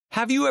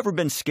Have you ever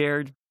been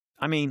scared?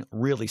 I mean,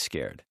 really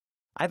scared.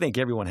 I think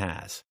everyone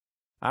has.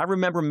 I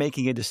remember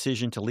making a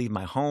decision to leave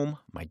my home,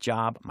 my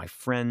job, my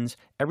friends,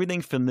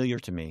 everything familiar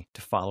to me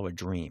to follow a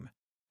dream.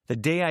 The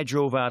day I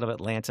drove out of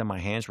Atlanta, my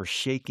hands were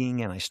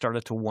shaking and I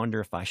started to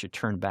wonder if I should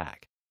turn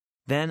back.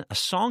 Then a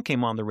song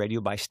came on the radio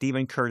by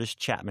Stephen Curtis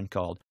Chapman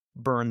called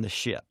Burn the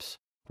Ships,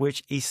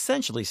 which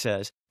essentially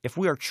says if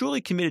we are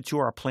truly committed to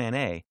our plan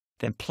A,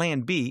 then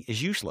plan B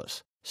is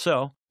useless.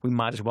 So we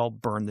might as well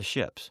burn the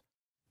ships.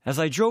 As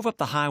I drove up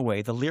the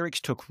highway, the lyrics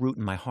took root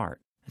in my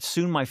heart, and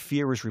soon my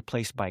fear was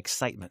replaced by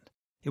excitement.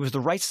 It was the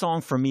right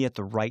song for me at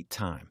the right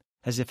time,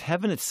 as if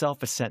heaven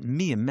itself had sent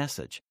me a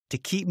message to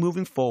keep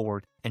moving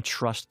forward and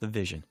trust the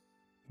vision.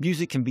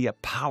 Music can be a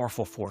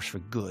powerful force for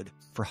good,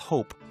 for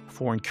hope,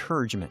 for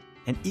encouragement,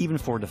 and even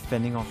for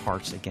defending our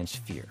hearts against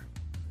fear.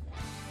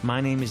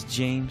 My name is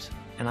James,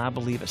 and I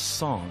believe a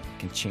song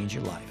can change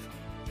your life.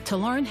 To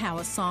learn how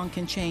a song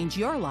can change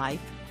your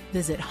life,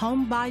 visit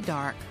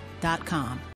homebydark.com.